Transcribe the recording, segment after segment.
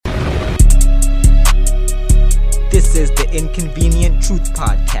This is the Inconvenient Truth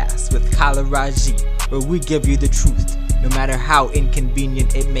Podcast with Kala Raji, where we give you the truth, no matter how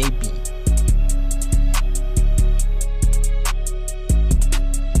inconvenient it may be.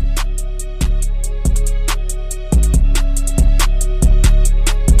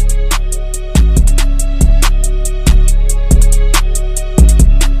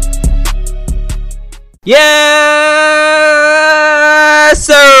 Yes,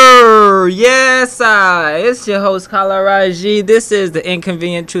 sir. Yes, it's your host, Kala Raji. This is the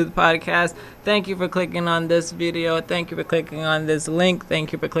Inconvenient Truth Podcast. Thank you for clicking on this video. Thank you for clicking on this link.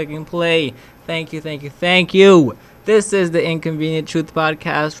 Thank you for clicking play. Thank you. This is the Inconvenient Truth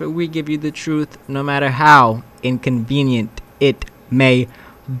Podcast, where we give you the truth, no matter how inconvenient it may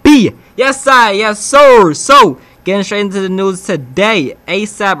be. Yes, sir. So, getting straight into the news today,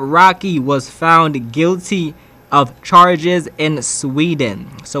 A$AP Rocky was found guilty of charges in Sweden.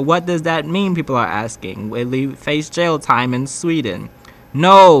 So what does that mean, people are asking? Will he face jail time in Sweden?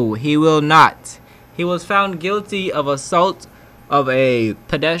 No, he will not. He was found guilty of assault of a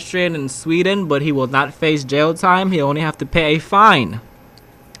pedestrian in Sweden, but he will not face jail time. He'll only have to pay a fine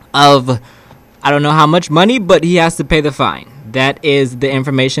of, I don't know how much money, but he has to pay the fine. That is the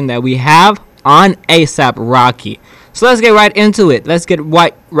information that we have on A$AP Rocky. So let's get right into it. Let's get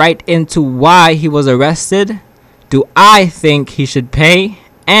right into why he was arrested. Do I think he should pay?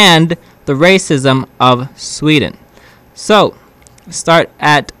 And the racism of Sweden. So, start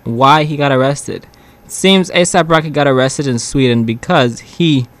at why he got arrested. It seems A$AP Rocky got arrested in Sweden because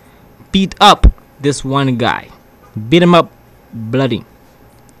he beat up this one guy. Beat him up bloody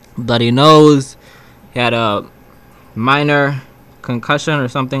nose. He had a minor concussion or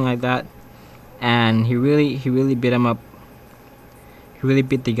something like that. And he really beat him up. He really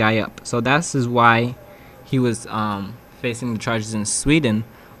beat the guy up. So that's is why he was facing the charges in Sweden.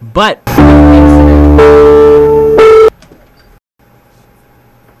 But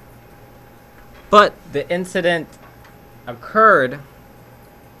the incident occurred.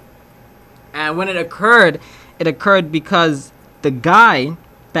 And when it occurred because the guy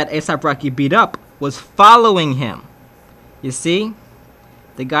that A$AP Rocky beat up was following him. You see?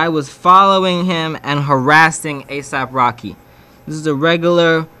 The guy was following him and harassing A$AP Rocky. This is a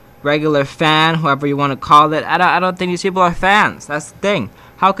regular fan, whoever you want to call it. I don't think these people are fans. That's the thing.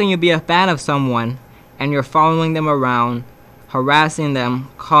 How can you be a fan of someone and you're following them around, harassing them,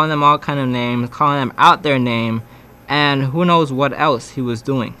 calling them all kind of names, calling them out their name, and who knows what else he was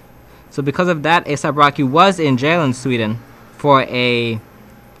doing. So because of that, A$AP Rocky was in jail in Sweden for a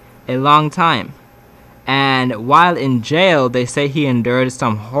long time. And while in jail, they say he endured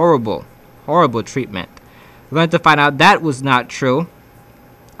some horrible treatment. We're going to find out that was not true.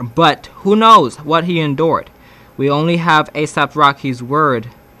 But who knows what he endured. We only have A$AP Rocky's word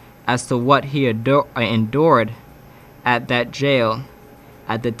as to what he endured at that jail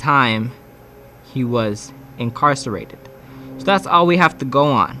at the time he was incarcerated. So that's all we have to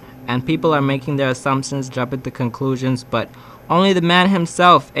go on. And people are making their assumptions, jumping to conclusions, but only the man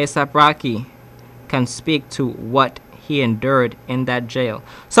himself, A$AP Rocky, can speak to what he endured in that jail.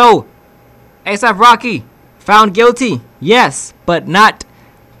 So, A$AP Rocky found guilty, yes, but not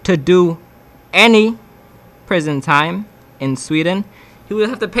to do any prison time in Sweden. He would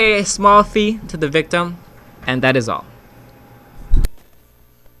have to pay a small fee to the victim, and that is all.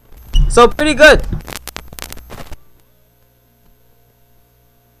 So pretty good.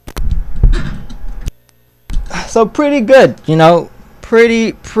 You know,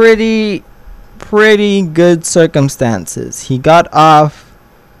 pretty good circumstances. He got off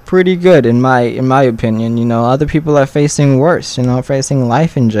pretty good in my opinion. You know, other people are facing worse, facing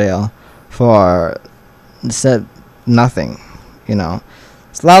life in jail for said nothing. There's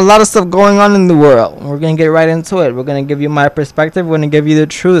a lot of stuff going on in the world. We're gonna get right into it. We're gonna give you my perspective. We're gonna give you the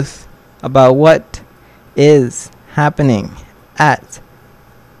truth about what is happening at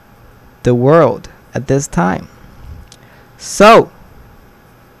the world at this time. So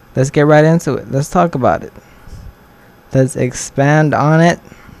let's get right into it. Let's talk about it. Let's expand on it.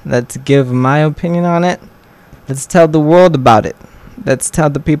 Let's give my opinion on it. Let's tell the world about it. Let's tell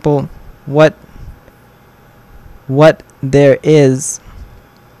the people what there is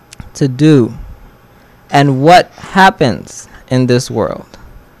to do and what happens in this world.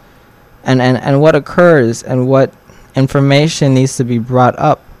 And what occurs and what information needs to be brought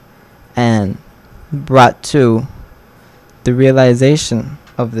up and brought to the realization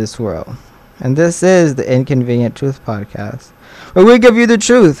of this world. And this is the Inconvenient Truth Podcast, where we give you the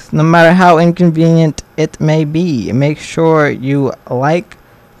truth, no matter how inconvenient it may be. Make sure you like,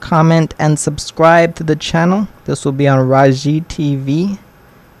 comment, and subscribe to the channel. This will be on Raji TV.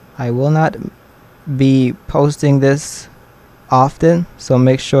 I will not be posting this often, so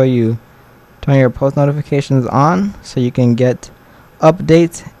make sure you turn your post notifications on so you can get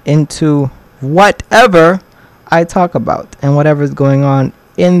updates into whatever I talk about and whatever is going on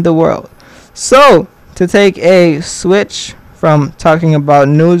in the world. So, to take a switch from talking about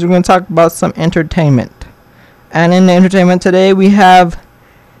news, we're going to talk about some entertainment. And in the entertainment today, we have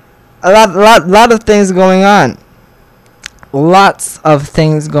a lot of things going on. Lots of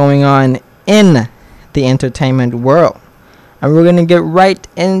things going on in the entertainment world. And we're going to get right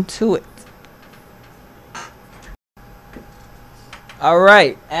into it.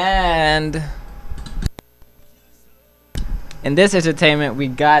 Alright, and in this entertainment, we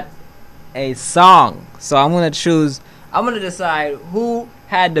got a song. So I'm going to decide who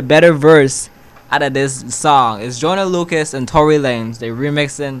had the better verse out of this song. It's Joyner Lucas and Tory Lanez. They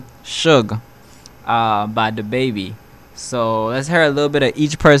remixing Suge by the Baby. So let's hear a little bit of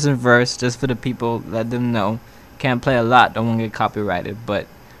each person's verse just for the people, let them know. Can't play a lot, don't want to get copyrighted, but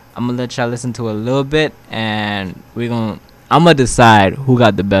I'm going to let y'all listen to a little bit, and I'm going to decide who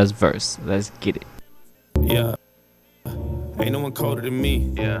got the best verse. Let's get it. Yeah. Ain't no one colder than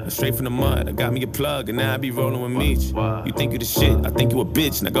me. Yeah. Straight from the mud, I got me a plug, and now I be rolling with Meech. You think you the shit, I think you a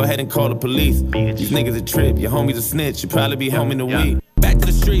bitch. Now go ahead and call the police. These niggas a trip, your homie's a snitch. You probably be helming the weed. Back to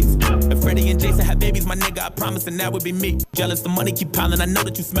the streets. If Freddie and Jason had babies, my nigga, I promise, and that would be me. Jealous, the money keep piling. I know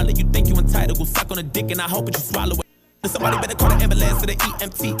that you smell it. You think you entitled, go suck on a dick, and I hope that you swallow it. Somebody better call the ambulance to the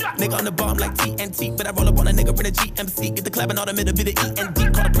EMT. Nigga on the bomb like TNT. But I roll up on a nigga in a GMC. Get the clapping all the middle bit of END.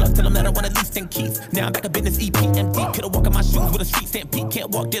 Call the plug, tell them that I want at least 10 keys. Now I'm back up in this EPMD. Could've walk in my shoes with a street stampede. Can't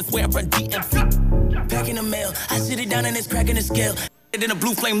walk this way, I run DMC. Back in the mail, I sit it down and it's cracking the scale. And then a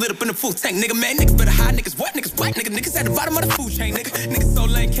blue flame lit up in the full tank. Nigga, man, niggas better hide. Niggas what? Niggas white. Niggas at the bottom of the food chain. Niggas so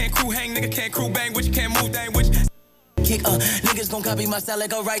lame, can't crew hang. Nigga can't crew bang, which can't move dang, which kick niggas gon' copy my style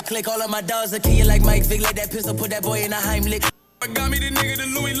like a right click. All of my dogs are kill you like Mike Vick. Like that pistol, put that boy in a Heimlich. I got me the nigga, the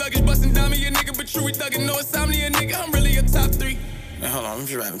Louis luggage, bustin' down me a nigga, but true, we thuggin', no insomnia, nigga, I'm really a top 3. Man, hold on, I'm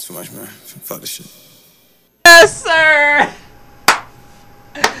just rapping too much, man. Fuck this shit. Yes, sir!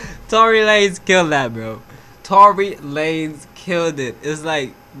 Tory Lanez killed that, bro. Tory Lanez killed it. It's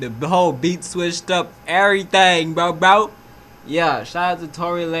like the whole beat switched up, everything, bro. Yeah, shout out to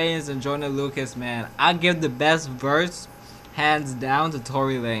Tory Lanez and Joyner Lucas, man. I give the best verse, hands down, to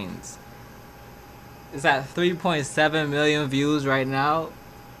Tory Lanez. It's at 3.7 million views right now.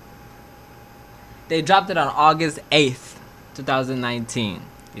 They dropped it on August 8th, 2019.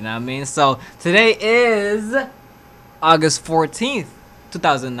 You know what I mean? So today is August 14th,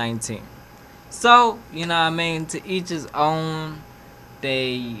 2019. So, you know what I mean? To each his own.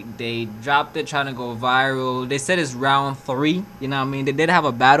 They dropped it trying to go viral. They said it's round 3. You know what I mean? They did have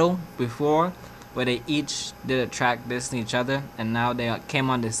a battle before where they each did a track dissing each other, and now they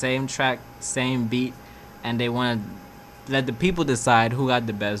came on the same track, same beat, and they want to let the people decide who got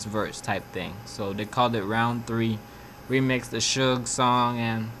the best verse type thing. So they called it round 3, remixed the Suge song,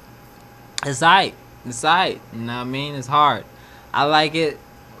 and it's aight. It's aight. You know what I mean? It's hard. I like it.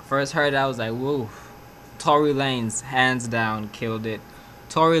 First heard it, I was like, woo. Tory Lanez, hands down, killed it.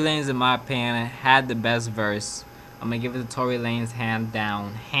 Tory Lanez, in my opinion, had the best verse. I'm gonna give it to Tory Lanez, hands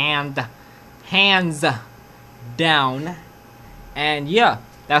down. Hands down. And yeah,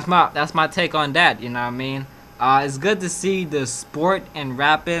 that's my take on that. You know what I mean? It's good to see the sport and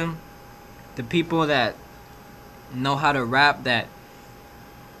rapping, the people that know how to rap, that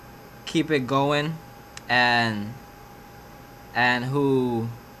keep it going, and who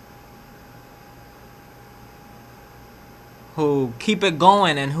keep it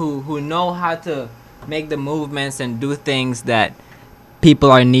going, and who know how to make the movements and do things that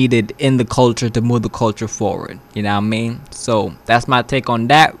people are needed in the culture to move the culture forward. You know what I mean? So that's my take on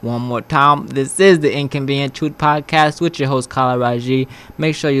that. One more time, this is the Inconvenient Truth Podcast with your host, Kala Raji.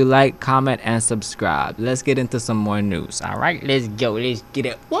 Make sure you like, comment, and subscribe. Let's get into some more news. All right, let's go. Let's get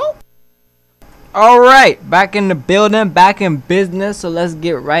it. Whoa. All right, back in the building, back in business. So let's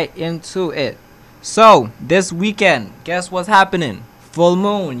get right into it. So this weekend, guess what's happening? Full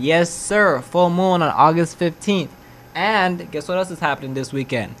moon. Yes, sir. Full moon on August 15th. And guess what else is happening this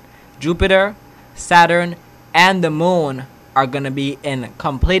weekend? Jupiter, Saturn, and the moon are going to be in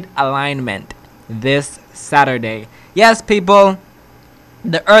complete alignment this Saturday. Yes, people,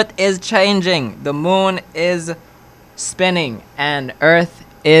 the earth is changing. The moon is spinning, and earth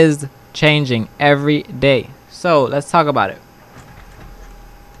is changing every day. So let's talk about it.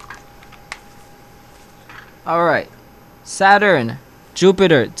 All right. Saturn,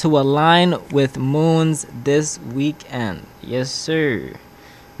 Jupiter to align with moons this weekend. Yes, sir.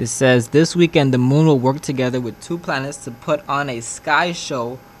 It says this weekend the moon will work together with 2 planets to put on a sky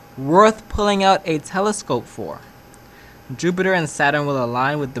show worth pulling out a telescope for. Jupiter and Saturn will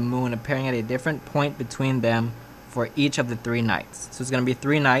align with the moon, appearing at a different point between them for each of the 3 nights. So it's going to be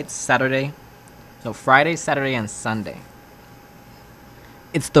 3 nights, Friday, Saturday, and Sunday.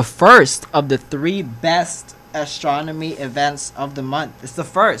 It's the first of the 3 best astronomy events of the month. It's the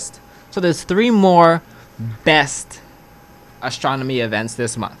first. So there's 3 more best astronomy events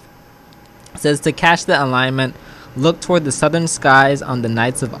this month. It says to catch the alignment, look toward the southern skies on the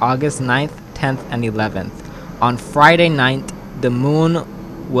nights of August 9th, 10th, and 11th. On Friday night, the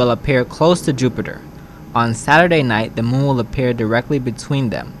moon will appear close to Jupiter. On Saturday night, the moon will appear directly between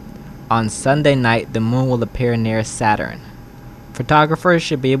them. On Sunday night, the moon will appear near Saturn. Photographers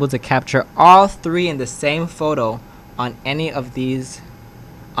should be able to capture all 3 in the same photo on any of the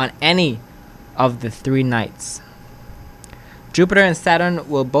 3 nights. Jupiter and Saturn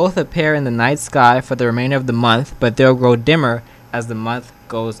will both appear in the night sky for the remainder of the month, but they'll grow dimmer as the month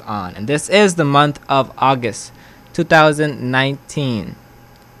goes on. And this is the month of August 2019.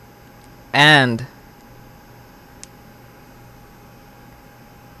 And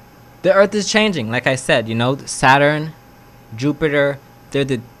the Earth is changing. Like I said, Saturn, Jupiter, they're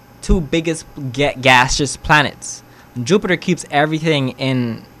the 2 biggest gaseous planets. Jupiter keeps everything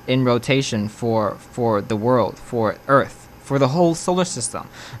in rotation for the world, for Earth, for the whole solar system.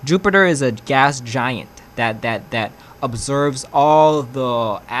 Jupiter is a gas giant that observes all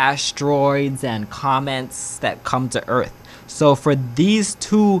the asteroids and comets that come to Earth. So for these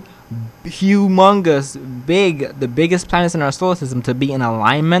 2 humongous, the biggest planets in our solar system to be in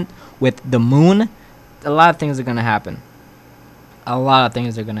alignment with the moon, a lot of things are going to happen.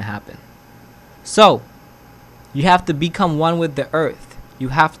 So you have to become one with the Earth. You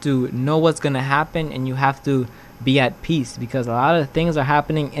have to know what's going to happen, and you have to be at peace, because a lot of things are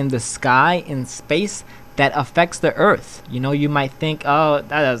happening in the sky, in space, that affects the Earth. You might think,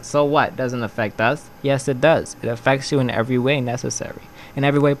 so what? Doesn't affect us. Yes, it does. It affects you in every way necessary, in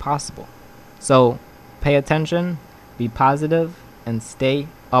every way possible. So pay attention, be positive, and stay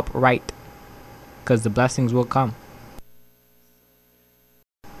upright, because the blessings will come.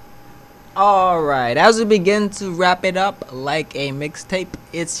 Alright, as we begin to wrap it up like a mixtape,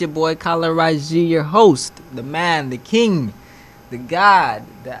 it's your boy Kalaraji, your host, the man, the king, the god,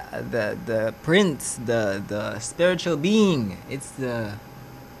 the prince, the spiritual being. It's the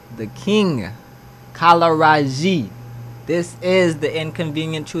king, Kalaraji. This is the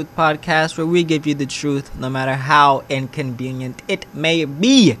Inconvenient Truth Podcast, where we give you the truth no matter how inconvenient it may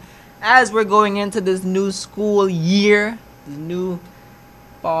be. As we're going into this new school year, the new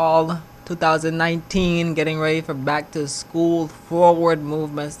fall 2019, getting ready for back to school, forward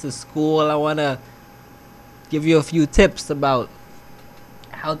movements to school, I want to give you a few tips about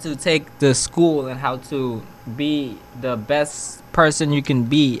how to take the school and how to be the best person you can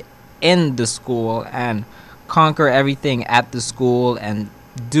be in the school and conquer everything at the school and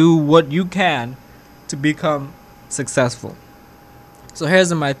do what you can to become successful. So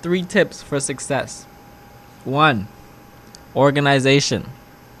here's my 3 tips for success. 1, organization.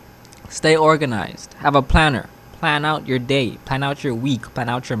 Stay organized. Have a planner. Plan out your day. Plan out your week. Plan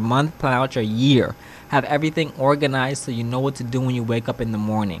out your month. Plan out your year. Have everything organized so you know what to do when you wake up in the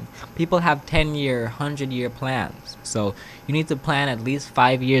morning. People have 10-year, 100-year plans. So you need to plan at least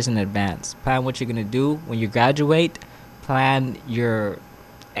 5 years in advance. Plan what you're going to do when you graduate. Plan your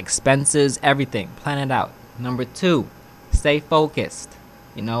expenses, everything. Plan it out. Number 2, stay focused.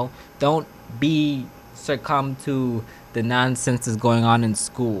 Don't be succumb to the nonsense that's going on in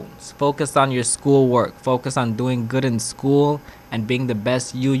schools. Focus on your schoolwork. Focus on doing good in school and being the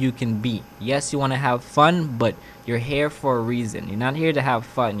best you can be. Yes, you want to have fun, but you're here for a reason. You're not here to have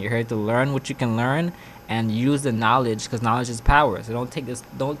fun. You're here to learn what you can learn and use the knowledge, because knowledge is power. So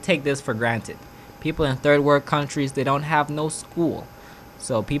don't take this for granted. People in third world countries, they don't have no school.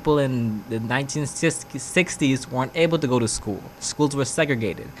 So people in the 1960s weren't able to go to school. Schools were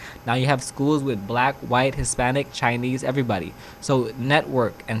segregated. Now you have schools with black, white, Hispanic, Chinese, everybody. So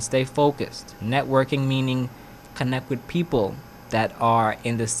network and stay focused. Networking meaning connect with people that are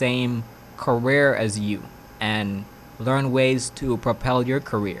in the same career as you and learn ways to propel your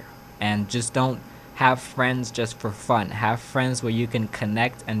career. And just don't have friends just for fun. Have friends where you can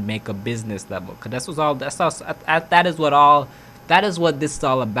connect and make a business level. Because that is what this is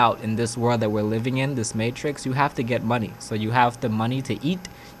all about in this world that we're living in, this matrix. You have to get money. So you have the money to eat,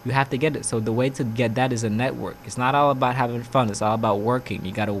 you have to get it. So the way to get that is a network. It's not all about having fun. It's all about working.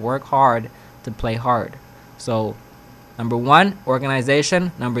 You got to work hard to play hard. So number 1,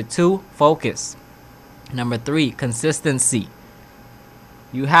 organization. Number 2, focus. Number 3, consistency.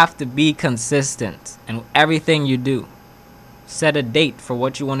 You have to be consistent in everything you do. set a date for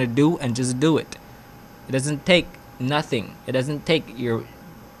what you want to do and just do it. It doesn't take nothing. It doesn't take your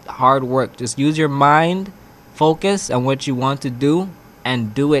hard work. Just use your mind, focus on what you want to do,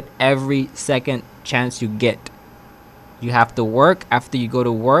 and do it every second chance you get. You have to work. After you go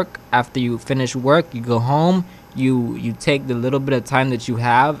to work, after you finish work, you go home, you take the little bit of time that you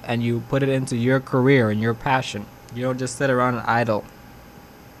have and you put it into your career and your passion. You don't just sit around and idle.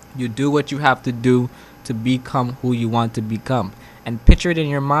 You do what you have to do to become who you want to become, and picture it in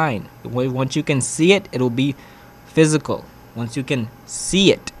your mind. Once you can see it, it'll be physical. Once you can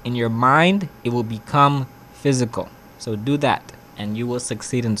see it in your mind, it will become physical. So do that and you will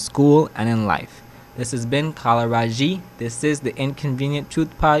succeed in school and in life. This has been Kalaraji. This is the Inconvenient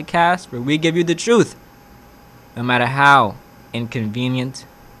Truth Podcast, where we give you the truth, no matter how inconvenient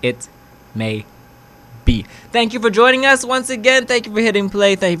it may be. Thank you for joining us once again. Thank you for hitting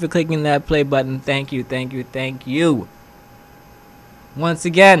play. Thank you for clicking that play button. Thank you, thank you, thank you. Once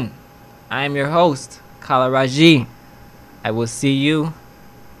again, I am your host, Kalaraji. I will see you,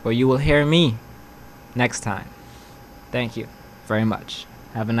 or you will hear me, next time. Thank you very much.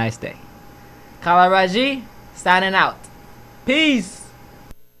 Have a nice day. Kalaraji, signing out. Peace.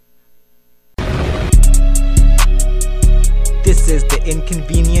 This is the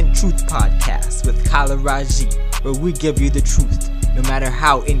Inconvenient Truth Podcast with Kalaraji, where we give you the truth, no matter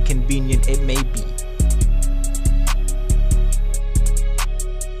how inconvenient it may be.